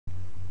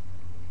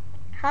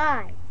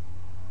Hi.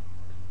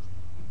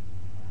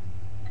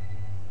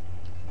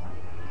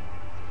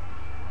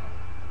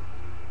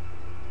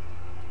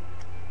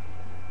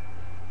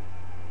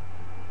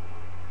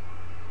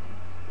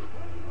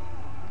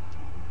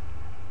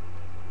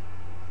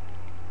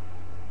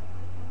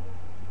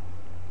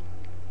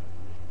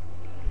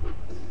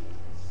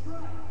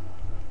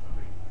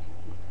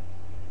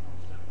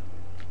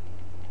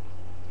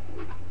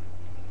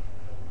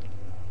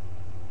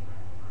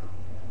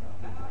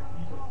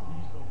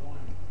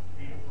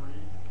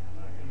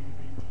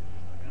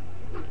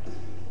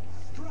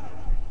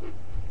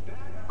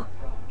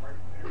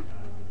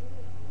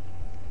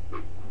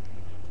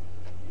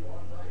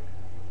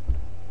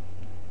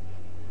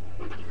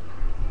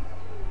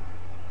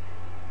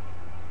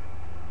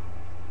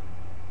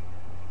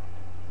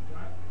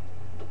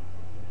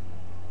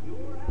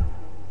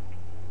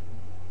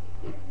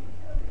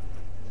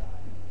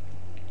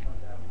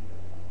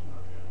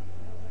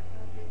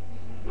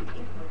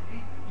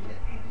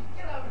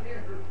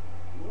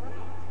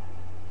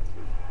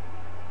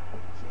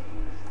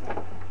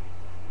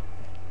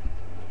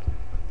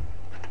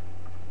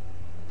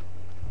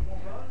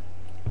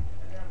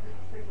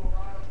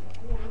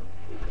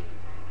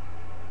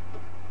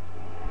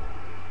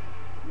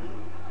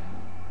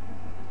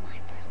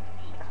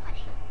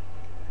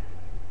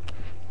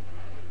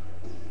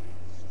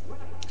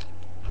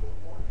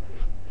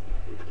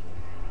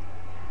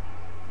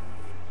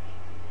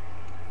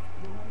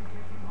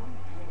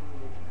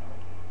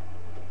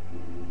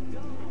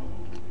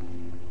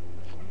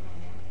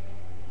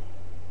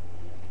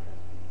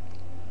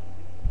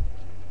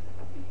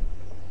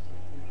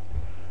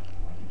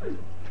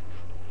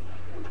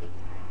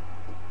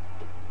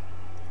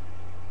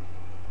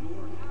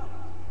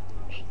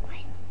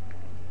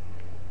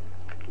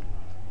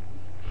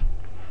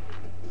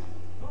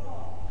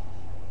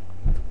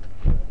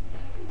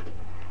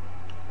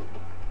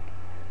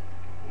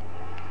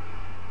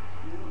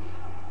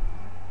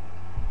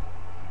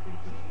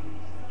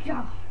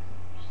 Yeah.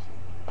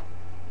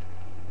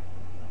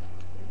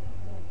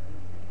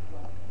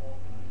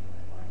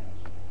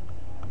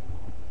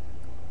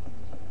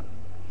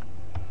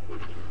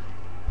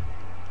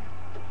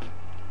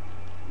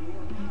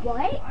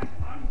 What?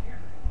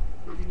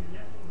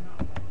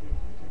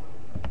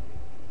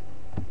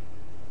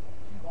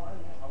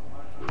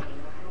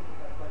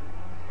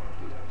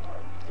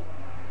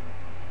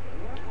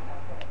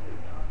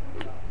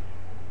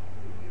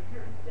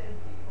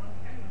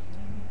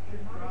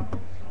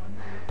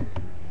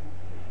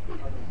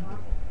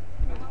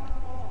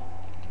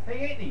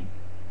 Hey, Anthony.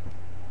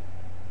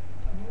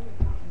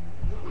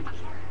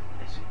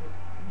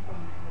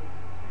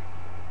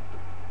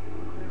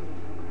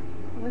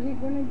 What's he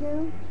gonna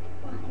do?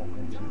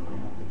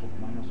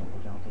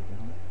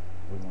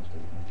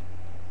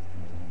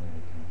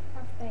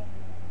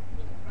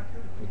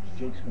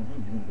 Jake's going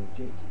home. You're going to go with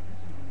Jake.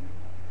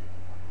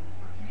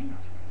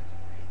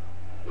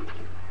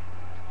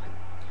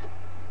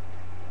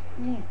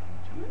 Yeah.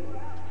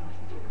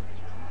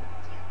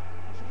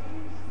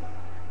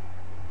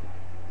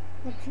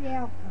 What's the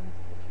outcome?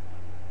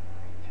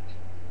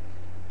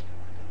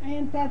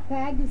 And that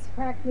bag is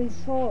practically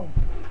full.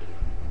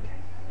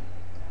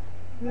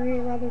 Where are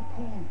your other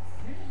pants?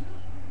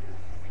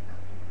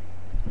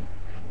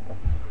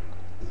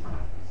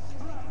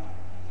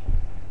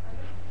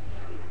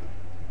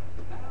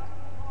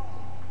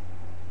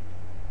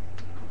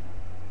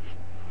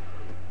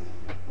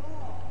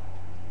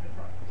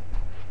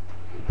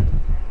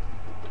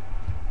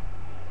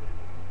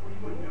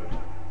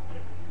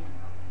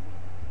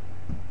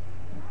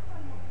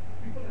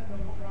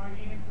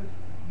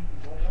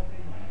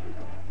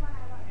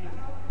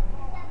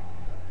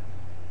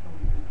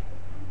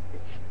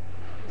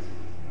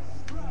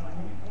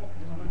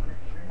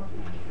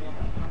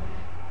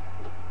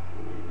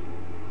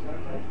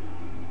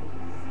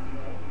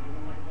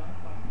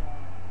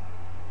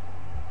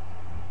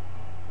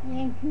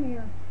 Ann, come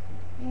here.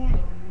 Ann.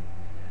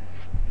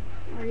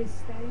 Are you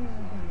staying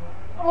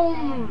or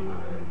going?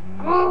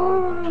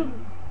 Oh!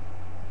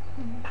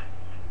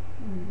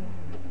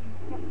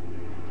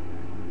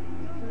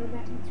 Throw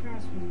that in the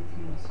trash when you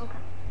finish.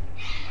 Okay.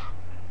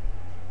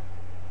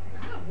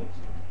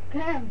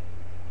 Come.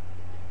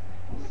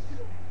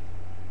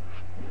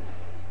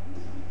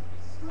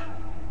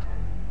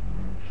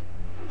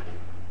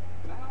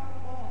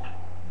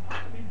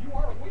 You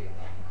are a wheel.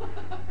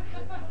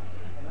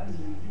 And I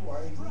knew you are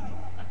a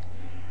wheel.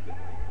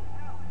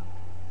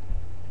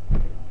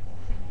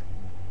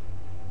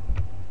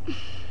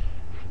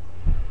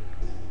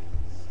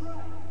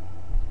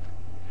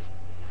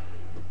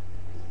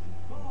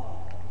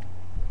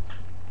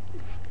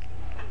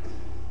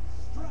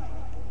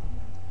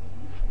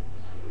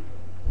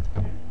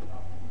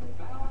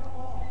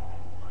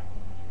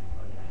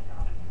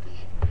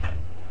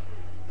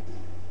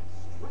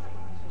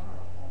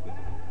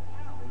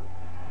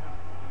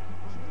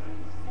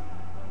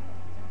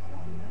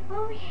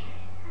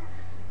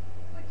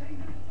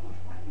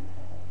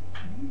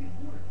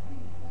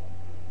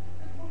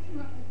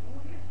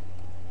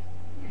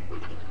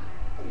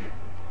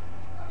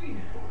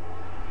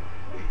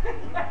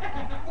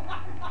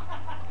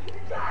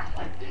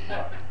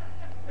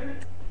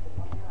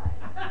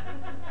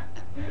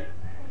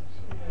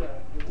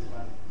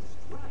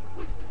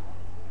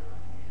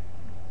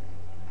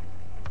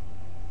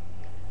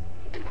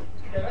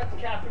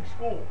 Catholic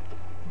school.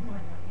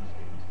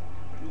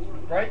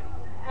 Right?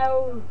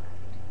 Oh.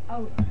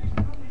 Oh.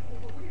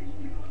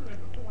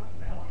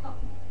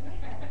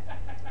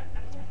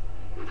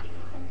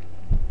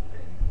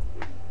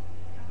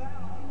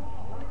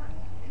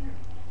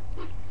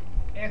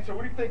 Answer,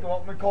 what do you think?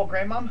 Want me to call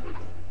Grandmom?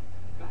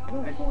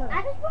 Go for I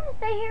it. just want to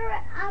stay here.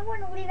 I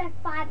want to leave at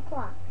 5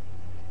 o'clock.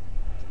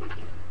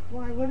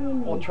 Why? What do you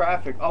mean? Well,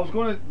 traffic. I was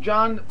going to,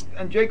 John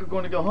and Jake are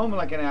going to go home in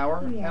like an hour,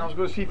 and Yeah. I was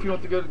going to see if you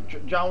want to go to,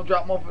 John will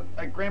drop them off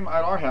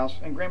at our house,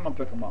 and Grandma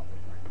pick them up.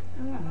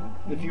 Oh,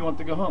 okay. If you want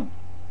to go home.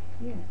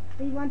 Yeah.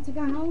 Do you want to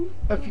go home?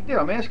 If you did,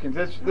 I'm asking.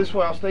 This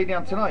way I'll stay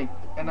down tonight,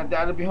 and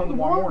Dad will be home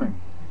tomorrow morning.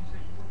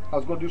 I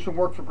was going to do some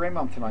work for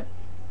Grandmom tonight.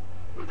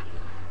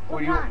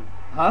 What kind?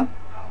 Huh?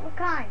 What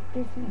kind?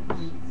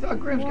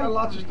 Graham's got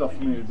lots of stuff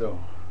for me to do.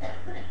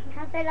 Can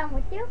I stay down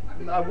with you?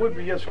 I would,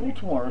 but you have school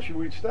tomorrow. Should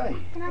we stay?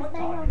 Can I stay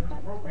on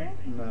school?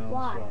 No,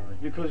 Why? sorry.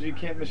 Because you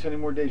can't miss any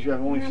more days. You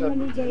have only How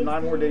many days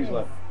 9 more do you days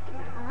left.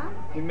 Huh?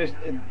 You missed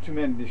too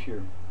many this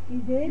year. You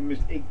You did?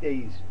 missed 8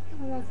 days.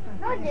 Oh,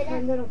 that's No, I not bad. For a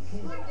didn't. little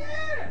kid.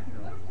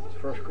 It's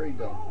first grade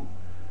though.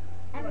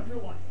 I'm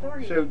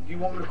 3. So, do you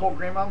want me to call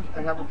Grandma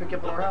and have her pick you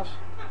up at our house?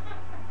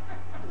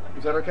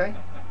 Is that okay?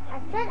 I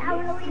said I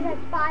want to leave at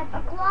 5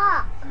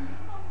 o'clock.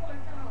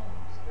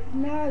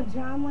 No,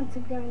 John wants to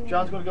go now.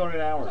 John's going to go in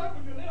an hour.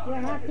 You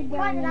have to go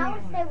Fine, then I now.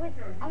 want to stay with.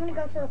 I want to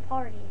go to the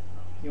party.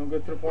 You want to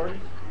go to the party?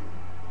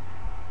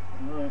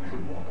 All right.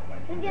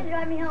 Who's gonna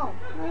drive me home?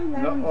 I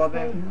let No, him well, stay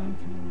then- home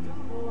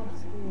tonight. Full of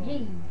school.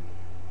 Gee.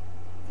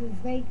 It's his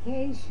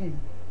vacation.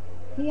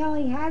 He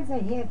only has a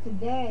half a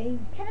day.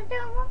 Can I stay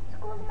home from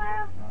school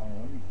tomorrow?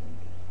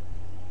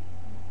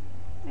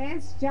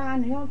 Ask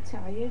John, he'll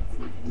tell you.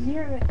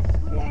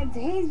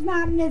 He's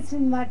not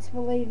missing much,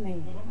 believe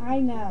me. I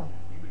know.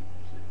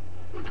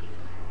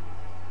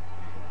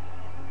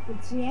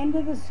 It's the end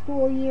of the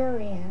school year,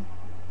 Ann.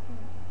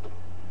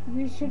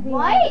 You should be.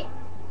 What?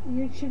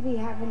 You should be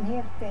having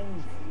half days.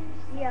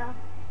 Yeah.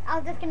 I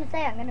was just gonna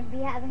say I'm gonna be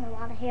having a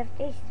lot of half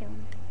days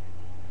soon.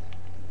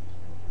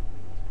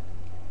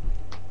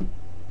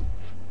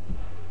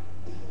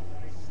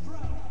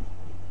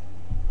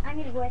 I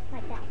need to go ask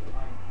my dad.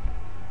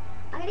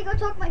 I'm gonna go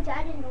talk to my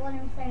dad and let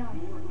him stay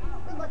home.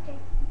 Good luck,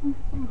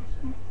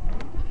 Jake.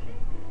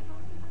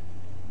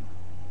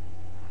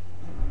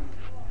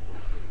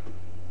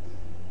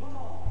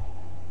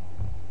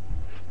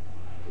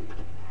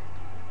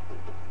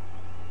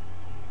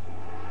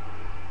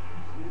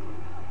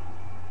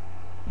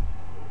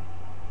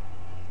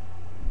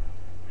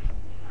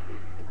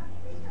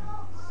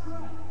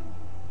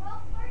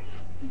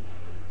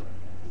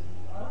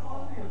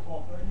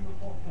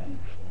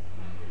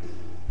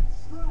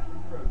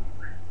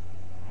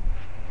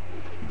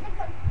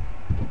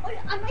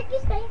 I might be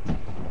staying.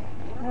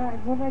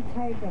 Alright, what did I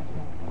tell you about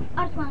that?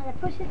 I just wanted to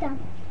push it down.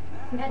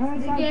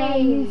 Suppose the I buy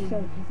new game.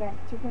 soap. Is that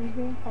what you're going to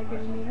do if I get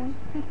a new one?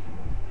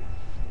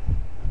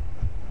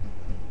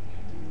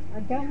 I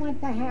don't want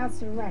the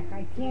house a wreck.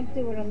 I can't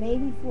do it. I'm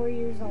 84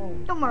 years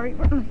old. Don't worry.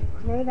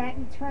 Throw that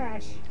in the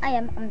trash.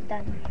 I'm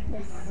done with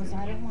this. Because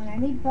I don't want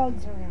any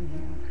bugs around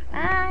here.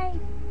 Bye.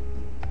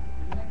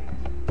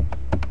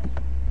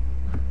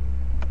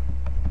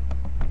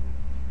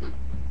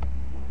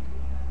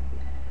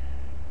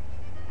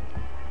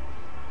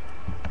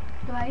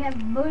 Do I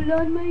have bull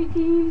on my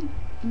team?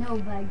 No,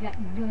 but I got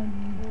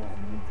gun. Yeah,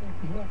 I need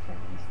to half of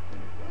this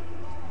thing.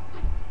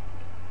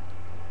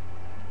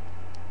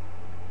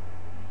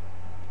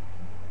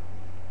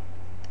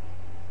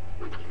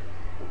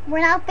 We're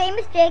now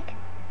famous, Jake.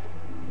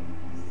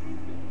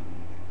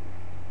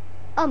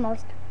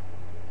 Almost.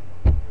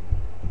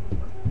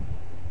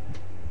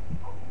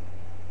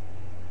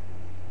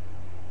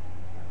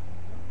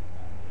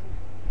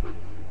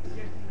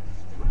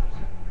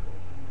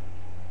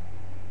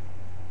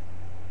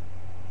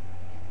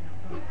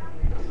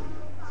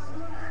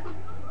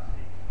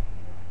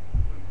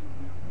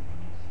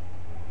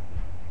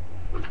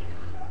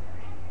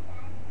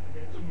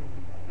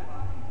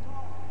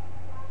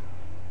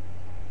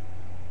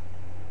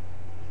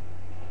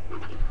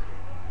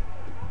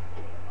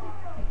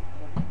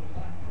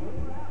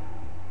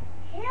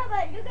 Yeah,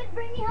 but you can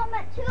bring me home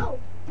at 2.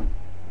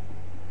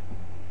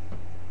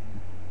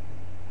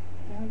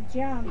 Don't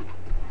jump.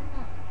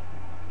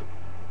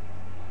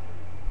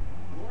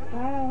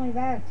 Not only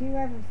that, if you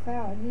ever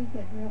fell, you'd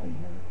get really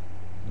hurt.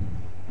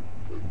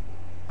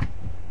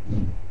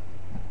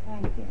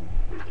 Thank you.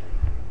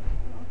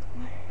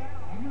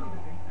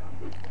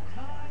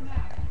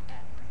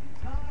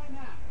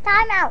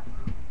 Time out.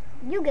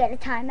 You get a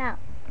timeout.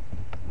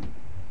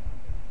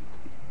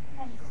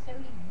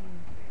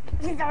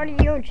 This is already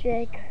you,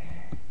 Jake.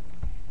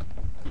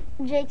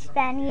 Jake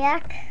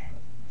Spaniak.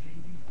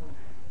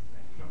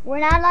 We're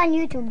not on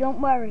YouTube,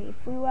 don't worry.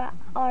 If we were,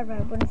 I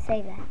wouldn't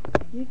say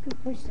that. You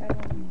could push that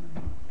on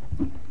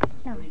more.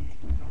 No.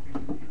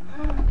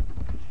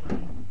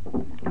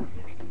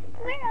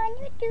 We're on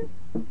YouTube.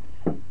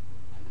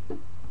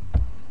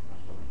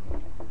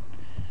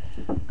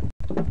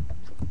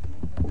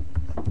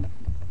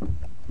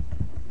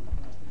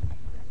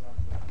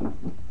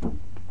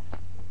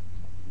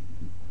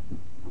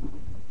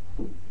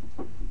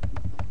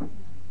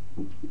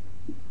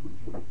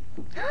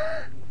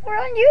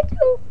 on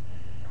YouTube.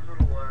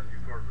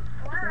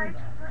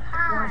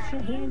 Wash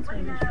your hands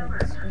when you finish,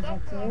 because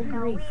that's all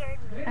grease.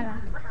 I know.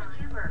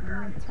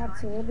 And you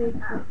touch all the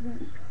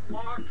equipment.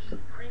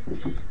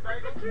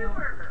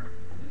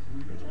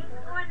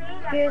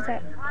 Here's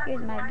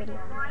my video.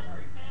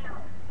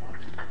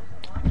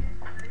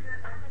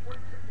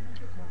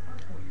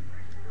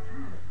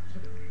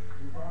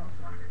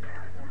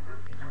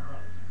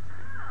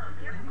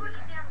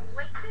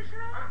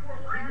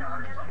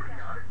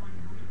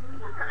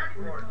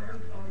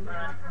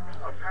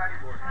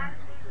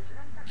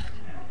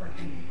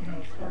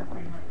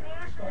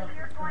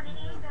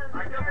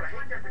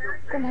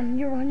 Come on,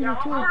 you're on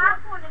YouTube.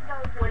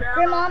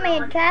 Grandma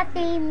and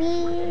Kathy,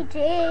 me,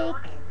 Jake,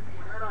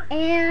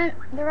 and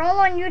they're all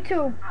on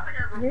YouTube.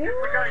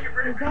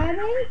 Really? Is that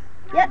it?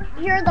 Yep,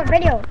 here's the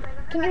video.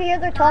 Can you hear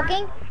they're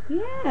talking?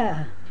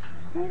 Yeah.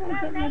 Where did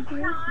I get my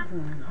glasses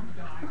on?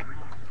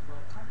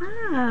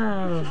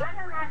 Oh.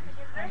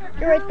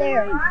 They're right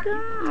there. Oh my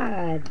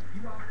God.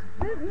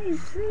 Let me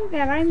see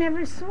that. I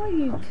never saw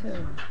you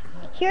two.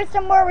 Here's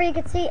somewhere where you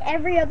can see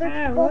every other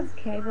people. Oh,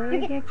 okay. Where do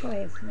I get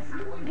glasses?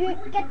 You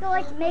get to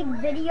like make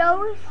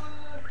videos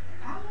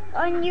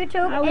on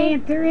YouTube. Oh,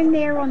 and they're in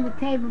there on the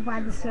table by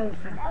the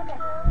sofa.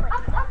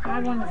 I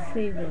want to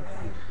see this.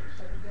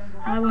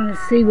 I want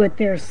to see what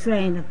they're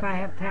saying if I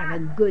have to have a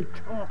good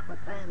talk with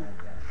them.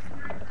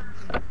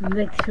 And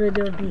make sure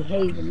they're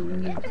behaving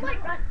when you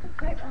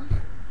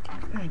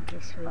Thank you,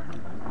 sweetie.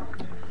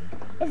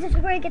 Is this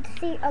where you get to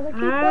see other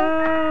people?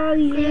 Oh,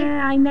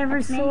 yeah. I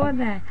never saw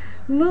that.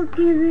 Look at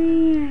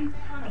that.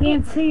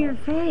 Can't see your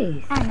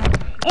face. I know.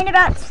 In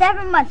about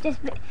 7 months, just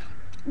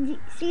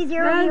see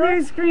 0 Oh, viewers.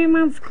 there's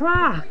Grandma's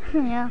clock.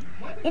 Yeah.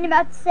 In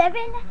about 7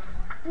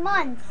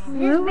 months.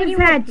 Who was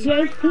that?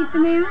 Jake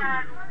peeping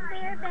out?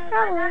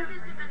 Probably.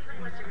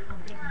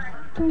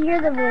 Can you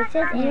hear the voices?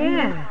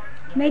 Yeah.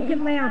 Make it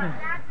louder.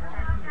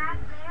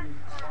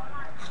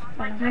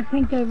 I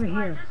think over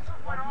here.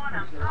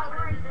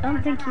 I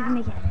don't think you can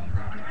make it.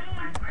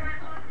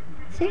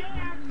 See?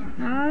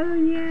 Oh,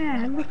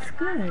 yeah. It looks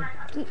good.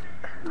 Keep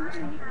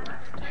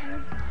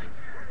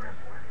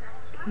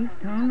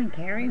Keep calm and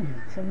carry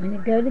on. So when you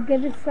go to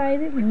get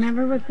excited,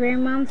 remember what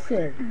Grandma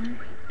said.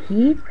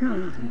 Keep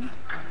calm.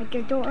 like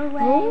your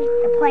doorway,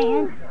 the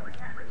plant.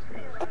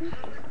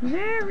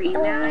 Very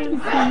nice.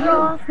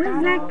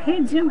 Who's that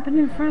kid jumping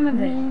in front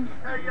of it?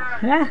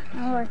 Huh?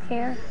 I work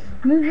here.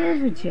 Move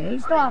over, Jay.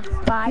 Still have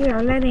spy. Here,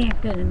 let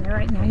Aunt get in there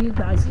right now. You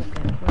guys look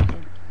at it.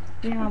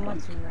 You know how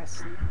much you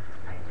rest.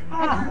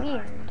 That's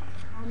weird.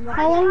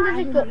 How long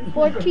does it go?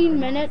 14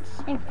 minutes?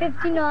 And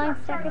 59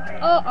 seconds.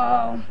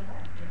 Uh-oh.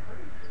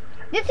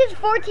 This is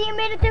 14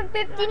 minutes and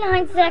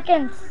 59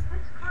 seconds.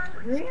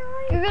 Really?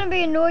 You're gonna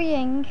be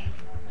annoying.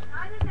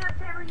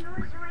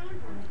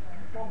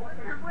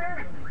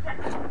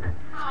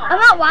 I'm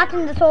not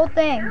watching this whole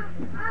thing.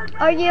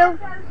 Are you?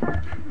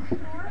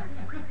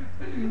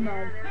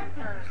 No.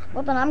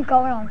 Well then I'm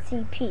going on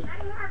CP.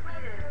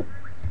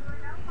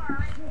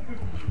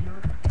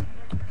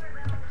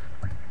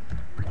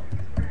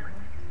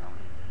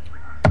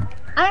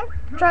 I'm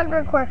trying to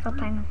record a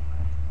time.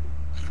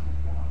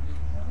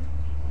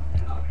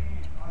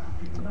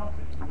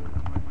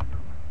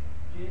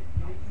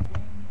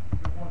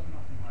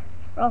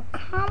 Oh,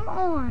 come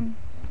on.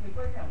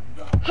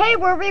 Hey,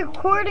 we're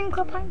recording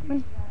Club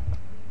Penguin.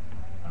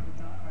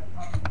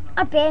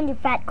 I banned you,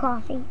 fat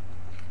coffee.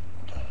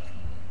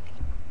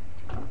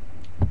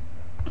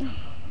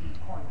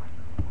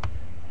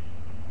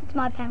 It's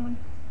my penguin.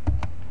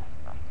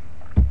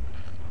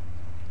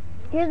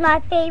 Here's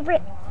my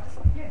favorite.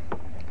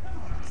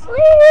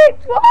 Sleep!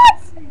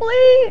 What?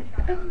 Sleep!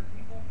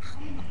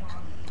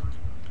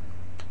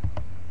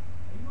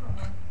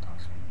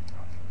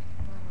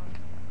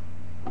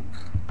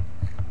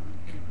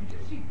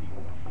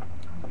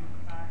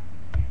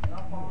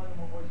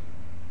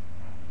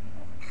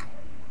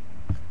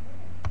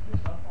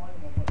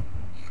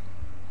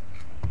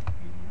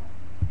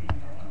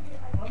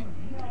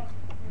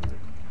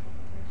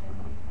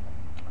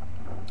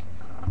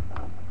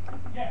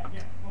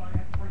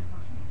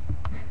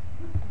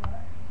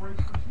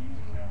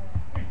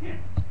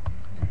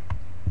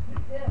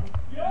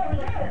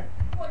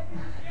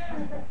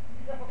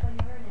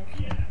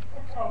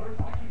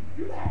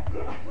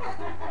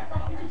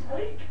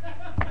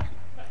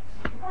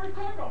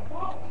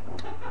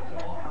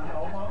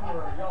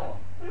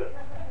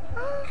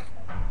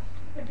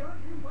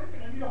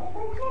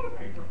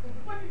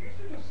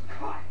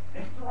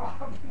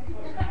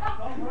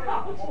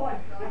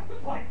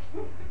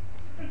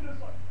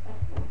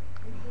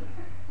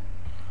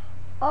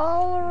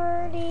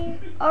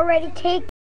 Already take